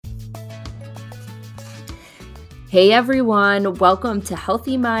Hey everyone, welcome to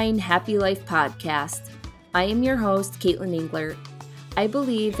Healthy Mind, Happy Life podcast. I am your host, Caitlin Englert. I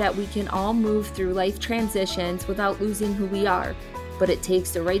believe that we can all move through life transitions without losing who we are, but it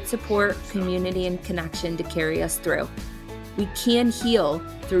takes the right support, community, and connection to carry us through. We can heal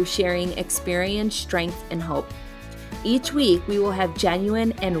through sharing experience, strength, and hope. Each week, we will have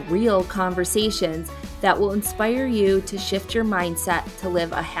genuine and real conversations that will inspire you to shift your mindset to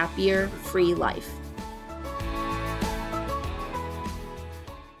live a happier, free life.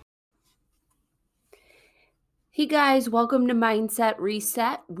 Hey guys, welcome to Mindset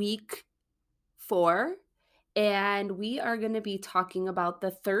Reset Week 4. And we are going to be talking about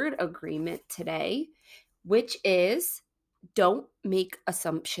the third agreement today, which is don't make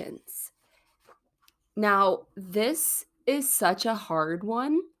assumptions. Now, this is such a hard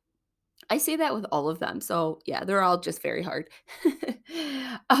one. I say that with all of them. So yeah, they're all just very hard.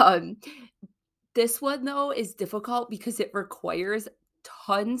 This one, though, is difficult because it requires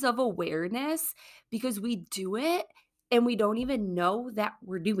tons of awareness because we do it and we don't even know that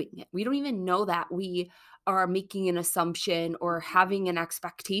we're doing it. We don't even know that we are making an assumption or having an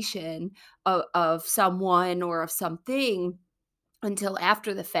expectation of someone or of something until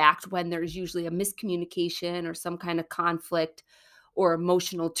after the fact, when there's usually a miscommunication or some kind of conflict or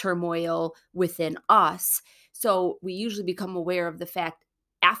emotional turmoil within us. So we usually become aware of the fact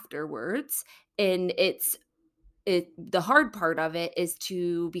afterwards. And the hard part of it is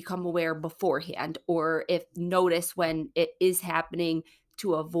to become aware beforehand, or if notice when it is happening,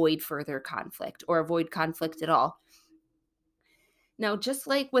 to avoid further conflict or avoid conflict at all. Now, just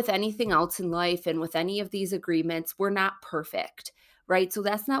like with anything else in life and with any of these agreements, we're not perfect, right? So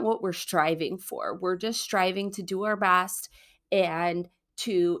that's not what we're striving for. We're just striving to do our best and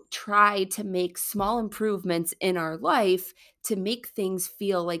to try to make small improvements in our life to make things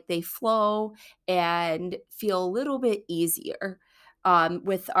feel like they flow and feel a little bit easier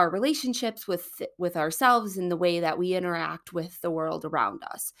with our relationships with ourselves and the way that we interact with the world around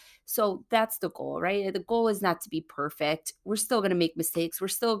us. So that's the goal, right? The goal is not to be perfect. We're still going to make mistakes. We're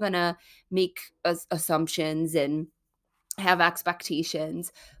still going to make assumptions and have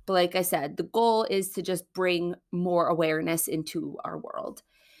expectations. But like I said, the goal is to just bring more awareness into our world.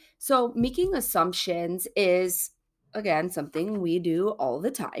 So making assumptions is, again, something we do all the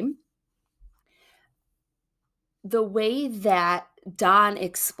time. The way that Don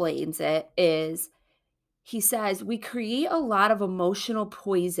explains it is, he says, we create a lot of emotional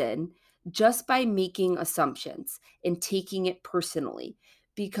poison just by making assumptions and taking it personally,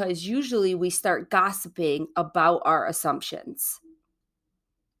 because usually we start gossiping about our assumptions.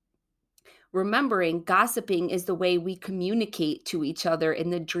 Remembering, gossiping is the way we communicate to each other in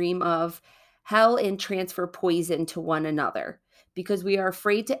the dream of hell and transfer poison to one another. Because we are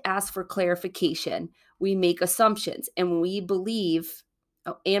afraid to ask for clarification, we make assumptions and we believe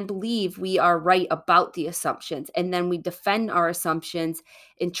we are right about the assumptions. And then we defend our assumptions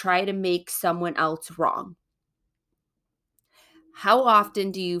and try to make someone else wrong. How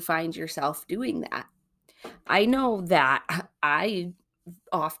often do you find yourself doing that? I know that I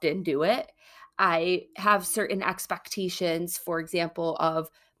often do it. I have certain expectations, for example, of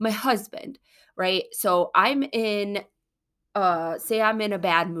my husband, right? So say I'm in a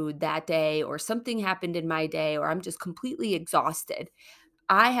bad mood that day, or something happened in my day, or I'm just completely exhausted.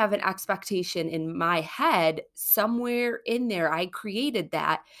 I have an expectation in my head, somewhere in there I created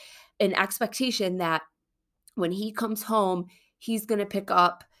that, an expectation that when he comes home, he's going to pick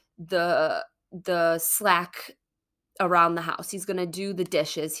up the slack around the house. He's going to do the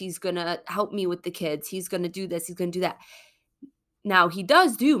dishes. He's going to help me with the kids. He's going to do this. He's going to do that. Now, he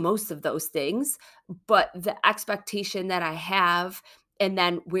does do most of those things, but the expectation that I have, and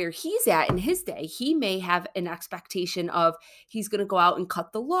then where he's at in his day, he may have an expectation of he's going to go out and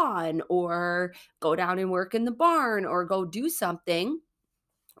cut the lawn or go down and work in the barn or go do something.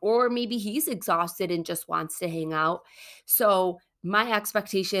 Or maybe he's exhausted and just wants to hang out. So my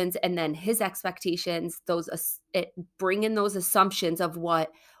expectations and then his expectations, bring in those assumptions of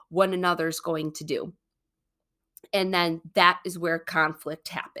what one another's going to do. And then that is where conflict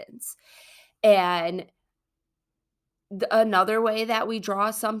happens. And another way that we draw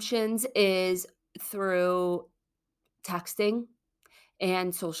assumptions is through texting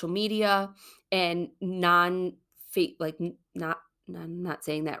and social media and I'm not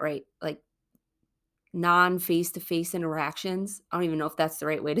saying that right, like non-face-to-face interactions. I don't even know if that's the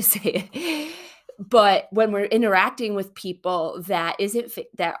right way to say it. But when we're interacting with people that isn't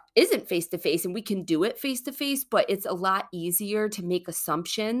face-to-face, and we can do it face-to-face, but it's a lot easier to make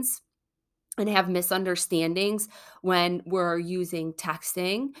assumptions and have misunderstandings when we're using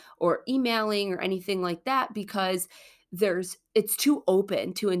texting or emailing or anything like that because it's too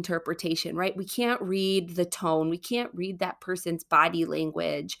open to interpretation, right? We can't read the tone, we can't read that person's body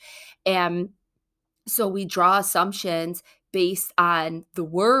language. And so we draw assumptions based on the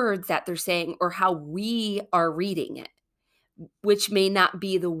words that they're saying or how we are reading it, which may not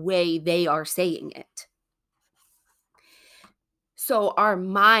be the way they are saying it. So our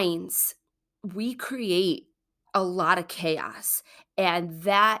minds, we create a lot of chaos, and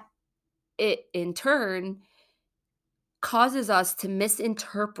that it in turn causes us to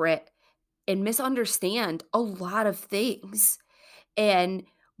misinterpret and misunderstand a lot of things. And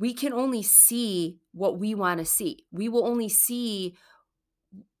we can only see what we want to see. We will only see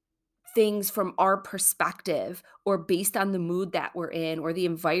things from our perspective or based on the mood that we're in or the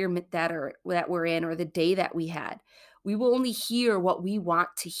environment that we're in or the day that we had. We will only hear what we want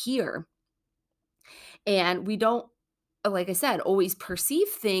to hear. And we don't, like I said, always perceive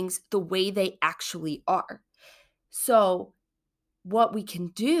things the way they actually are. So, what we can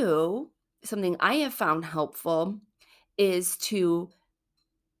do, something I have found helpful, is to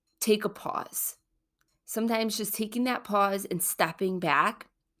take a pause. Sometimes just taking that pause and stepping back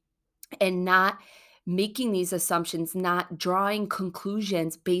and not making these assumptions, not drawing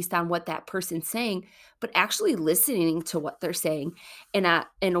conclusions based on what that person's saying, but actually listening to what they're saying. And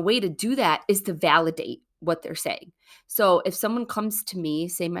a way to do that is to validate what they're saying. So if someone comes to me,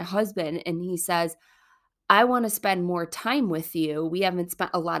 say my husband, and he says, I want to spend more time with you. We haven't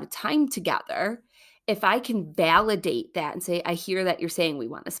spent a lot of time together. If I can validate that and say, I hear that you're saying you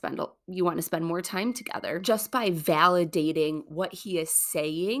want to spend more time together, just by validating what he is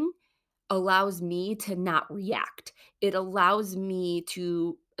saying allows me to not react. It allows me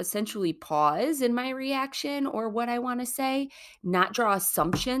to essentially pause in my reaction or what I want to say, not draw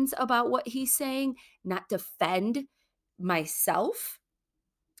assumptions about what he's saying, not defend myself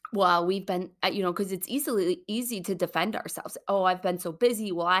well, we've been, because it's easy to defend ourselves. Oh, I've been so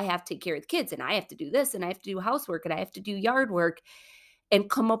busy. Well, I have to take care of the kids and I have to do this and I have to do housework and I have to do yard work and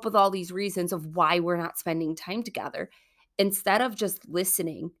come up with all these reasons of why we're not spending time together instead of just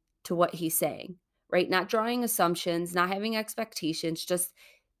listening to what he's saying, right? Not drawing assumptions, not having expectations, just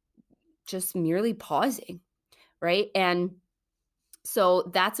merely pausing, right? And so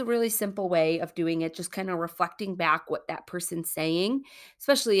that's a really simple way of doing it, just kind of reflecting back what that person's saying,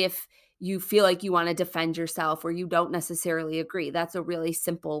 especially if you feel like you want to defend yourself or you don't necessarily agree. That's a really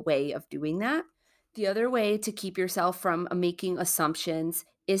simple way of doing that. The other way to keep yourself from making assumptions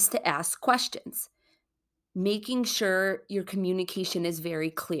is to ask questions, making sure your communication is very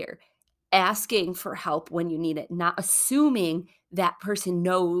clear, asking for help when you need it, not assuming that person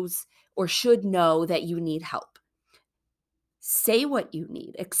knows or should know that you need help. Say what you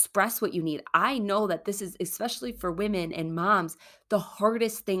need, express what you need. I know that this is, especially for women and moms, the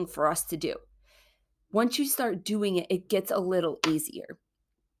hardest thing for us to do. Once you start doing it, it gets a little easier.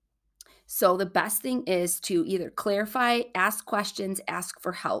 So, the best thing is to either clarify, ask questions, ask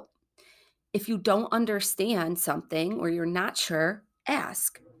for help. If you don't understand something or you're not sure,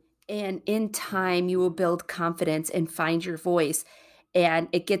 ask. And in time, you will build confidence and find your voice, and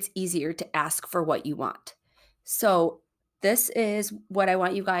it gets easier to ask for what you want. So, this is what I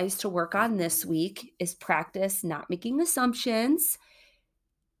want you guys to work on this week is practice not making assumptions,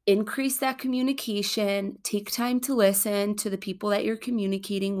 increase that communication, take time to listen to the people that you're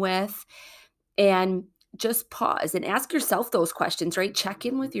communicating with, and just pause and ask yourself those questions, right? Check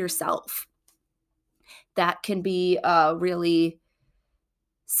in with yourself. That can be a really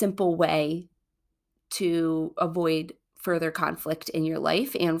simple way to avoid further conflict in your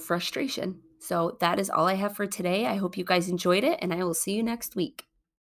life and frustration. So that is all I have for today. I hope you guys enjoyed it, and I will see you next week.